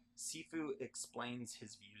videos, Sifu explains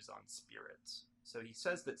his views on spirits. So he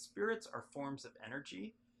says that spirits are forms of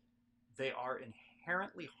energy. They are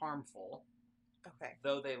inherently harmful, Okay.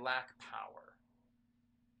 though they lack power.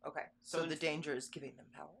 Okay. So the danger is giving them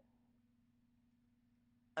power.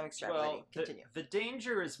 I'm extrapolating. Well, Continue. The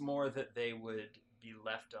danger is more that they would be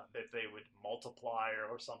left that they would multiply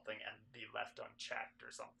or something and be left unchecked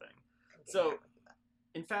or something. So,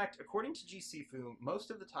 in fact, according to G. Sifu,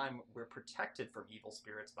 most of the time we're protected from evil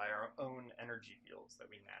spirits by our own energy fields that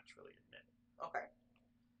we naturally emit. Okay.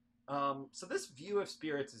 So this view of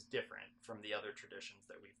spirits is different from the other traditions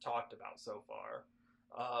that we've talked about so far.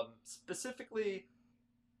 Specifically,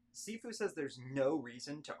 Sifu says there's no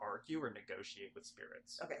reason to argue or negotiate with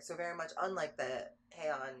spirits. Okay, so very much unlike the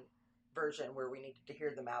Heian version where we needed to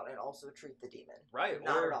hear them out and also treat the demon. Right.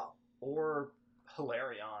 Not at all. Or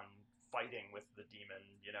Hilarion fighting with the demon,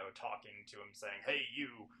 talking to him saying, hey, you,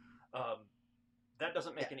 that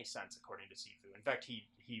doesn't make any sense according to Sifu. In fact, he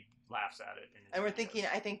laughs at it. And we're thinking,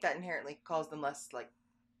 I think that inherently calls them less,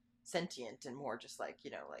 sentient and more just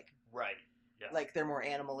Right, yeah. Like they're more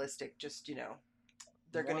animalistic, just,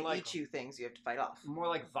 they're going to eat you things you have to fight off. More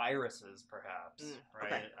like viruses, perhaps,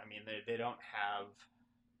 right? Okay. I mean, they don't have,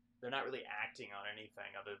 they're not really acting on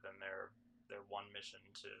anything other than their one mission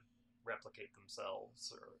to replicate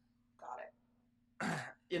themselves. Got it.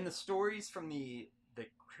 In the stories from the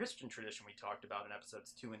Christian tradition we talked about in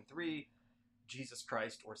episodes 2 and 3, Jesus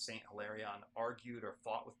Christ or Saint Hilarion argued or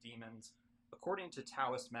fought with demons. According to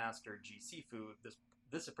Taoist master G. Sifu,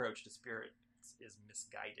 this approach to spirits is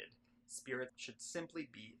misguided. Spirits should simply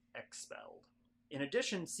be expelled. In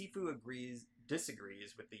addition, Sifu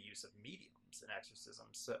disagrees with the use of mediums in exorcism.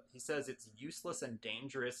 So he says it's useless and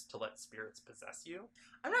dangerous to let spirits possess you.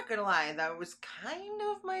 I'm not gonna lie, that was kind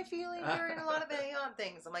of my feeling during a lot of the Aeon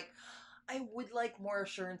things. I'm like, I would like more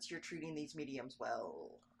assurance you're treating these mediums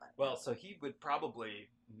well. Well, so he would probably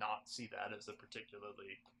not see that as a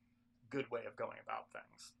particularly good way of going about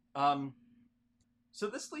things. So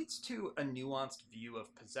this leads to a nuanced view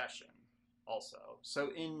of possession also.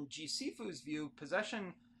 So in G. Sifu's view,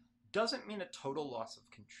 possession doesn't mean a total loss of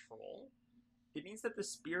control. It means that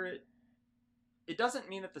it doesn't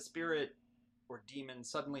mean that the spirit or demon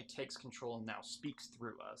suddenly takes control and now speaks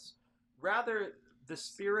through us. Rather, the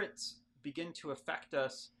spirits begin to affect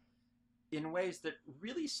us in ways that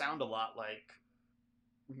really sound a lot like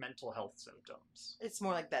mental health symptoms. It's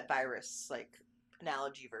more like that virus,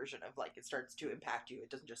 analogy version of it starts to impact you. It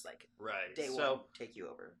doesn't just day one take you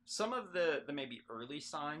over. Some of the maybe early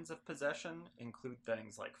signs of possession include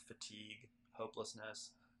things like fatigue,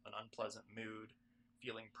 hopelessness, an unpleasant mood,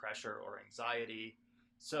 feeling pressure or anxiety.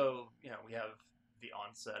 So, we have the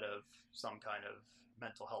onset of some kind of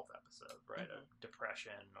mental health episode, right? Mm-hmm. A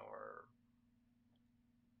depression or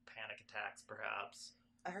panic attacks, perhaps.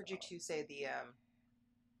 I heard you too say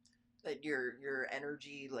that your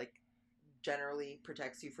energy generally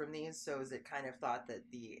protects you from these. So is it kind of thought that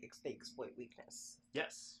they exploit weakness?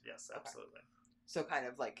 Yes, absolutely. Okay. So kind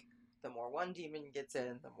of the more one demon gets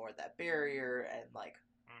in, the more that barrier and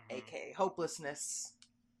aka hopelessness.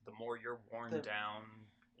 The more you're worn down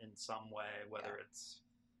in some way, whether it's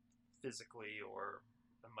physically or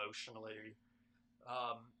emotionally.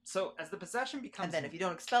 So as the possession becomes... And then if you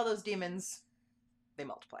don't expel those demons, they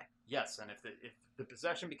multiply. Yes, and if the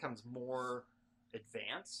possession becomes more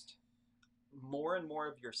advanced, more and more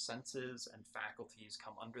of your senses and faculties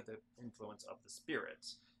come under the influence of the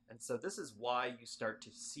spirits. And so this is why you start to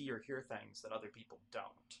see or hear things that other people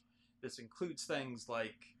don't. This includes things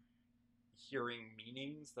like hearing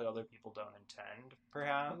meanings that other people don't intend,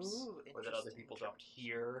 perhaps, or that other people don't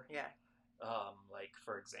hear. Yeah.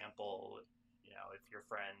 For example, if your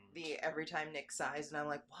friend... Every time Nick sighs and I'm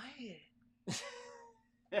like, what?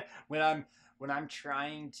 Yeah, when I'm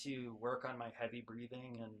trying to work on my heavy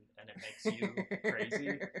breathing and it makes you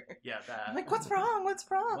crazy. Yeah, that. I'm like, what's wrong? What's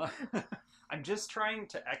wrong? I'm just trying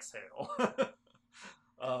to exhale.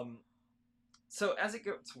 So as it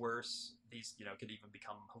gets worse, these, could even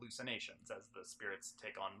become hallucinations as the spirits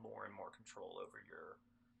take on more and more control over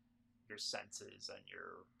your senses and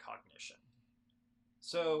your cognition.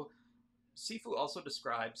 So Sifu also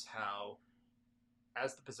describes how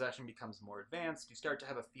as the possession becomes more advanced, you start to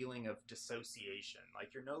have a feeling of dissociation,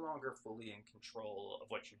 like you're no longer fully in control of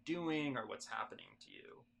what you're doing or what's happening to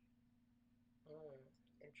you.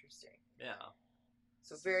 Interesting. Yeah.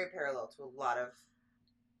 So very parallel to a lot of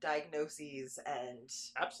diagnoses and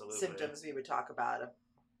Absolutely. symptoms we would talk about,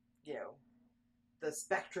 you know, the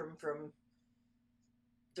spectrum from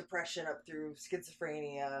depression up through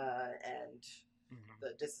schizophrenia and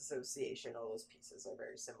the disassociation. All those pieces are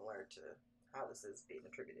very similar to how this is being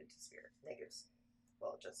attributed to spirits. Negatives.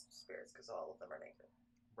 Well, just spirits, because all of them are negative.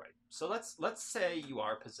 Right. So let's say you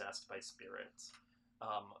are possessed by spirits.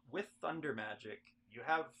 With thunder magic, you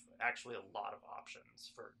have actually a lot of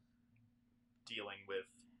options for dealing with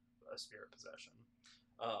a spirit possession.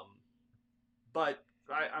 But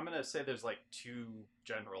I'm going to say there's like two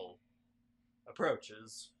general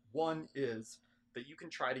approaches. One is that you can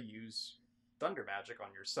try to use thunder magic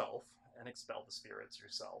on yourself and expel the spirits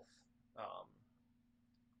yourself.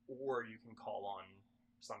 Or you can call on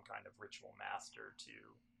some kind of ritual master to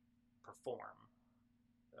perform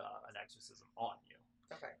an exorcism on you.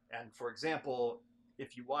 Okay. And for example,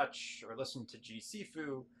 if you watch or listen to G.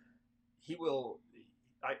 Sifu, he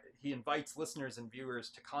invites listeners and viewers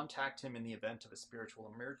to contact him in the event of a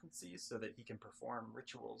spiritual emergency so that he can perform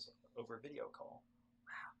rituals over video call.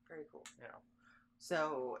 Wow, very cool. Yeah.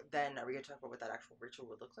 So then, are we going to talk about what that actual ritual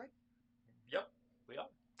would look like? Yep, we are.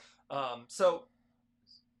 So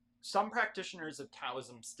some practitioners of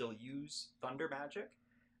Taoism still use thunder magic,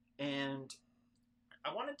 and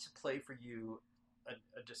I wanted to play for you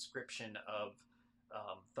a description of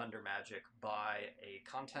thunder magic by a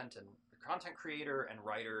content creator and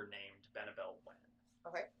writer named Benabel Wen.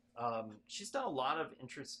 Okay. She's done a lot of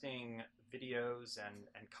interesting videos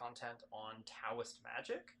and content on Taoist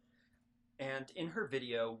magic. And in her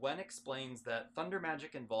video, Wen explains that thunder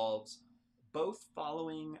magic involves both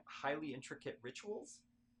following highly intricate rituals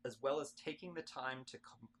as well as taking the time to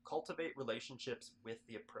cultivate relationships with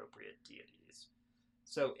the appropriate deities.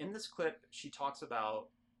 So in this clip, she talks about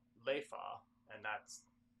Leifa, and that's the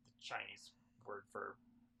Chinese word for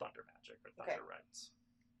thunder magic or thunder rites.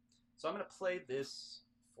 So I'm going to play this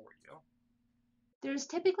for you. There's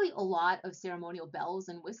typically a lot of ceremonial bells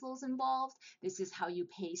and whistles involved. This is how you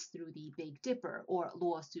pace through the Big Dipper or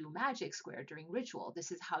Luosu magic square during ritual.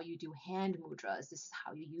 This is how you do hand mudras. This is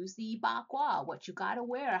how you use the bakwa, what you gotta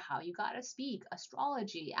wear, how you gotta speak,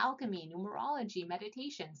 astrology, alchemy, numerology,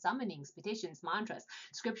 meditation, summonings, petitions, mantras,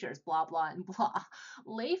 scriptures, blah, blah, and blah.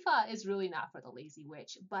 Leifa is really not for the lazy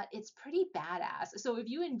witch, but it's pretty badass. So if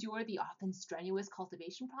you endure the often strenuous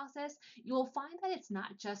cultivation process, you will find that it's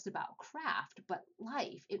not just about craft, but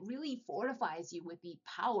life. It really fortifies you with the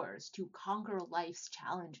powers to conquer life's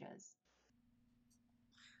challenges.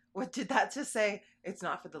 What did that just say? It's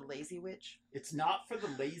not for the lazy witch? It's not for the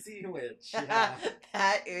lazy witch. Yeah.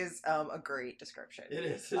 That is a great description. It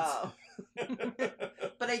is. But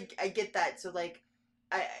I get that. So like,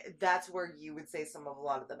 that's where you would say a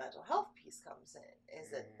lot of the mental health piece comes in. Is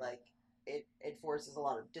that like it forces a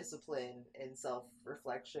lot of discipline and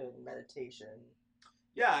self-reflection, meditation.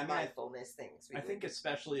 Yeah, I mean, mindfulness things. I think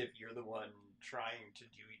especially if you're the one trying to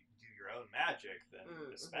do your own magic, then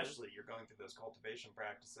especially you're going through those cultivation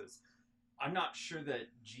practices. I'm not sure that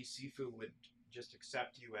G. Sifu would just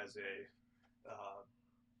accept you as a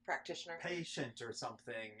practitioner, patient, or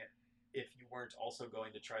something if you weren't also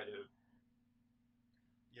going to try to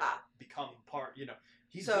become part.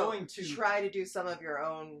 He's going to try to do some of your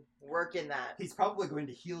own work in that. He's probably going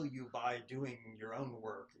to heal you by doing your own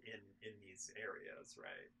work in these areas,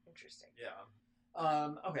 right? Interesting. Yeah.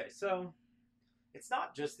 Okay, so it's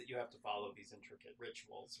not just that you have to follow these intricate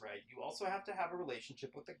rituals, right? You also have to have a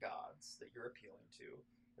relationship with the gods that you're appealing to.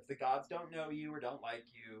 If the gods don't know you or don't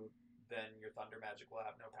like you, then your thunder magic will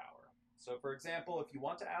have no power. So, for example, if you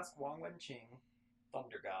want to ask Wang Wenqing,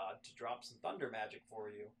 thunder god, to drop some thunder magic for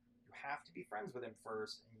you, you have to be friends with him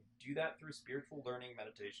first, and you do that through spiritual learning,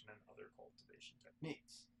 meditation, and other cultivation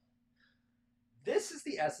techniques. This is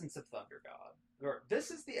the essence of thunder god, or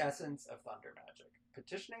this is the essence of thunder magic,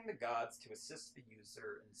 petitioning the gods to assist the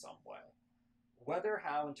user in some way. Whether,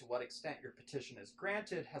 how, and to what extent your petition is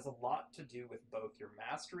granted has a lot to do with both your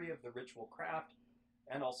mastery of the ritual craft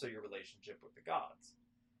and also your relationship with the gods.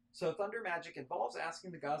 So thunder magic involves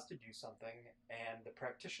asking the gods to do something, and the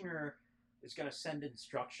practitioner is going to send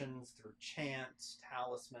instructions through chants,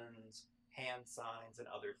 talismans, hand signs, and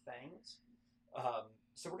other things.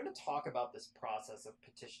 So we're going to talk about this process of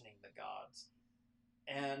petitioning the gods.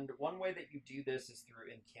 And one way that you do this is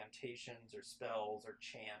through incantations or spells or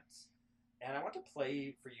chants. And I want to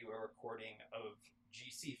play for you a recording of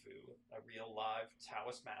G. Sifu, a real live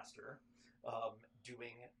Taoist master,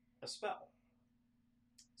 doing a spell.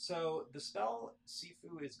 So the spell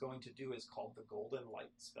Sifu is going to do is called the Golden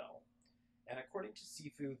Light Spell. And according to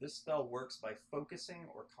Sifu, this spell works by focusing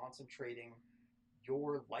or concentrating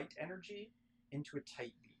your light energy into a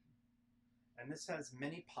tight beam. And this has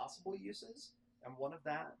many possible uses, and one of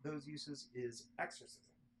those uses is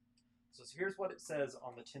exorcism. So here's what it says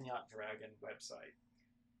on the Tinyat Dragon website.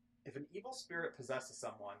 If an evil spirit possesses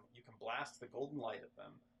someone, you can blast the golden light at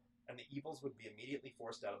them, and the evils would be immediately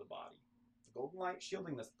forced out of the body. The golden light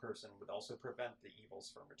shielding this person would also prevent the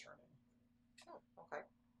evils from returning. Oh, okay.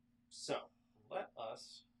 So, let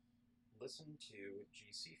us listen to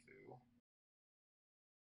Jisifu.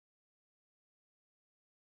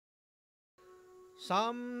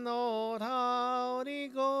 Some know how the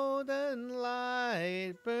golden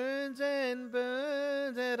light burns and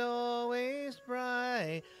burns it always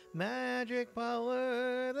bright. Magic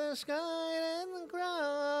power, the sky and the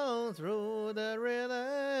ground, through the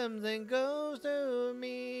rhythms and goes to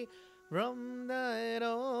me. From that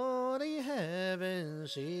all the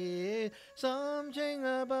heavens see, something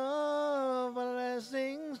above,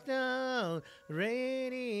 blessings down,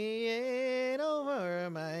 radiate over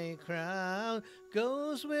my crown.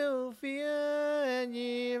 Ghosts will fear and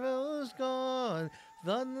evil's gone.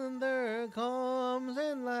 Thunder comes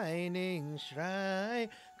and lightning strike.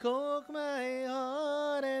 Cook my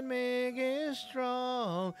heart and make it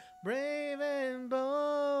strong. Brave and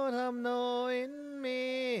bold, some know in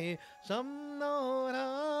me. Some know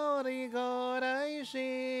how the God I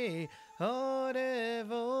see. Oh,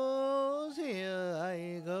 devils, here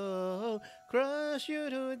I go. Crush you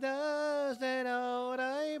to dust and out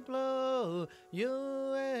I blow. You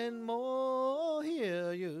and more,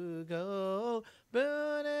 here you go.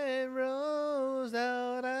 Burn and rose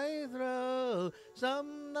out I throw.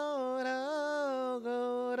 Some know how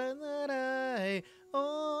golden eye.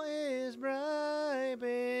 All is bright,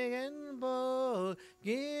 big and bold.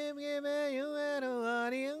 Give me you and a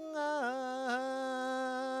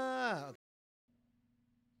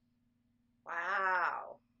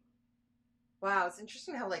Wow. Wow, it's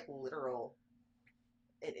interesting how like literal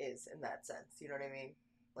it is in that sense. You know what I mean?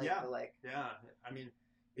 Like Yeah. the like. Yeah, I mean,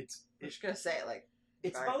 I'm just gonna say it like.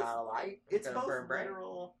 it's I both. got a light. It's gonna both burn bright.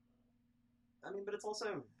 literal. I mean, but it's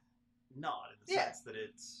also not in the Yeah. sense that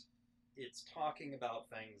it's talking about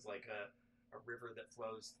things like a river that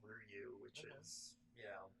flows through you, which is, you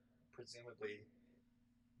know, presumably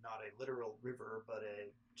not a literal river, but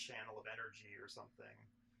a channel of energy or something.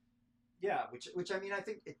 Yeah, which I mean, I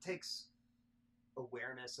think it takes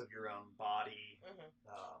awareness of your own body.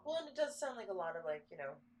 Well, and it does sound like a lot of like, you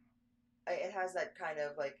know, it has that kind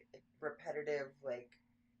of like repetitive like,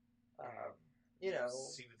 you know,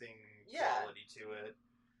 soothing Yeah. quality to it.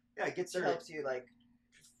 Yeah, it gets it your helps you like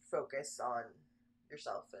focus on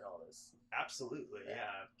yourself and all this. absolutely, Yeah.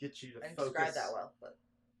 yeah. Get you to I didn't focus. describe that well, but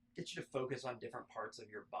Get you to focus on different parts of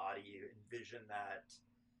your body. Envision that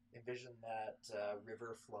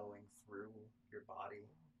river flowing through your body.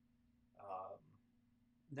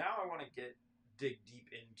 Now I want to dig deep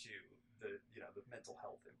into the mental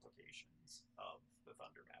health implications of the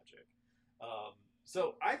thunder magic.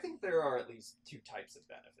 So I think there are at least two types of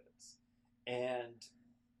benefits, and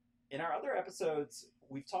in our other episodes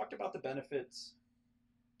we've talked about the benefits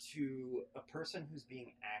to a person who's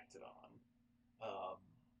being acted on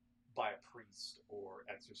by a priest or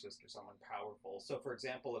exorcist or someone powerful. So, for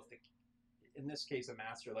example, in this case, a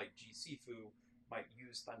master like Jisifu might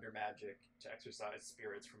use thunder magic to exorcise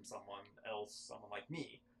spirits from someone else, someone like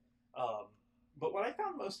me. But what I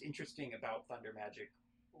found most interesting about thunder magic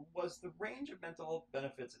was the range of mental health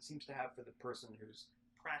benefits it seems to have for the person who's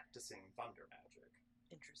practicing thunder magic.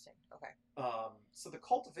 interesting. Okay. So the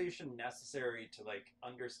cultivation necessary to like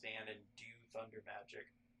understand and do thunder magic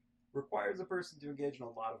requires a person to engage in a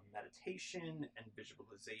lot of meditation and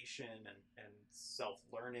visualization and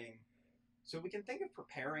self-learning. So we can think of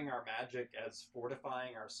preparing our magic as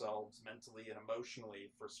fortifying ourselves mentally and emotionally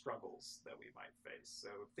for struggles that we might face. So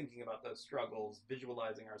thinking about those struggles,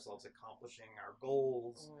 visualizing ourselves accomplishing our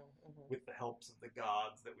goals with the helps of the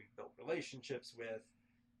gods that we've built relationships with.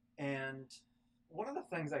 And one of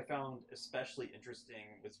the things I found especially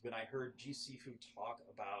interesting was when I heard Jisifu talk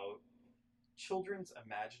about children's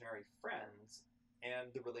imaginary friends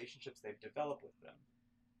and the relationships they've developed with them.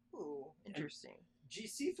 Ooh, interesting.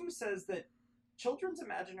 Jisifu says that children's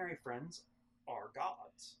imaginary friends are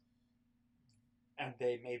gods, and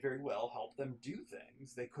they may very well help them do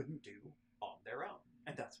things they couldn't do on their own,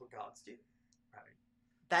 and that's what gods do, right?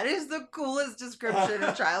 That is the coolest description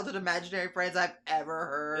of childhood imaginary friends I've ever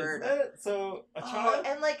heard. Isn't it? So a child,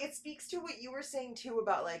 and like it speaks to what you were saying too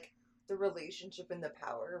about like the relationship and the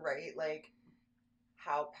power, right? Like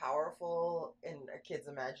how powerful in a kid's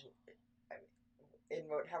in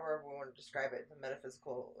however we want to describe it, the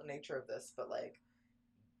metaphysical nature of this, but like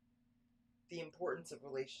the importance of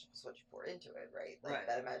relationships, what you pour into it, right? Like Right.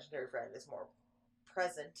 that imaginary friend is more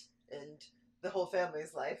present and the whole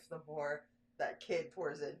family's life, the more that kid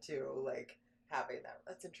pours into like having that.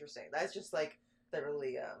 That's interesting. That's just like that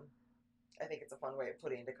really. I think it's a fun way of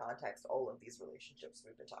putting into context all of these relationships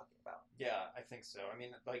we've been talking about. Yeah, I think so. I mean,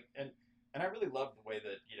 like, and I really love the way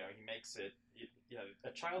that he makes it.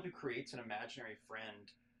 A child who creates an imaginary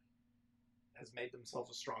friend has made themselves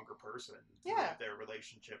a stronger person through their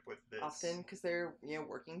relationship with this. Often because they're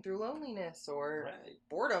working through loneliness or Right.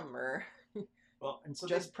 boredom or and so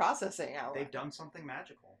just processing out. They've done something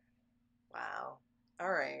magical. Wow. All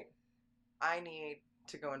right. I need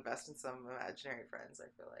to go invest in some imaginary friends. I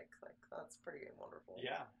feel like that's pretty wonderful.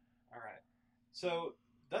 Yeah. All right. So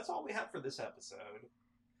that's all we have for this episode.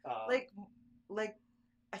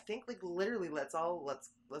 I think literally let's all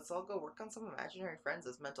go work on some imaginary friends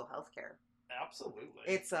as mental health care. Absolutely.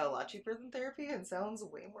 It's a lot cheaper than therapy and sounds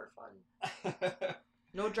way more fun.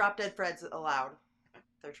 No drop dead friends allowed.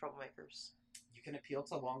 They're troublemakers. You can appeal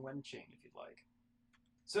to Wang Wenqing if you'd like.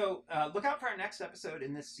 So look out for our next episode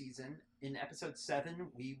in this season. In episode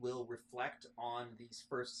 7, we will reflect on these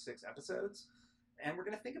first 6 episodes, and we're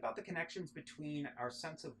going to think about the connections between our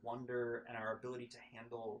sense of wonder and our ability to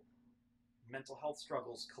handle mental health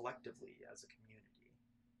struggles collectively as a community.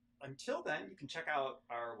 Until then, you can check out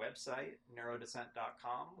our website,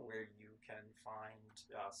 neurodescent.com, where you can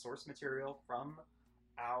find source material from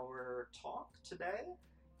our talk today.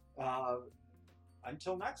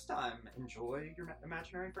 Until next time, enjoy your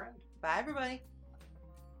imaginary friend. Bye, everybody.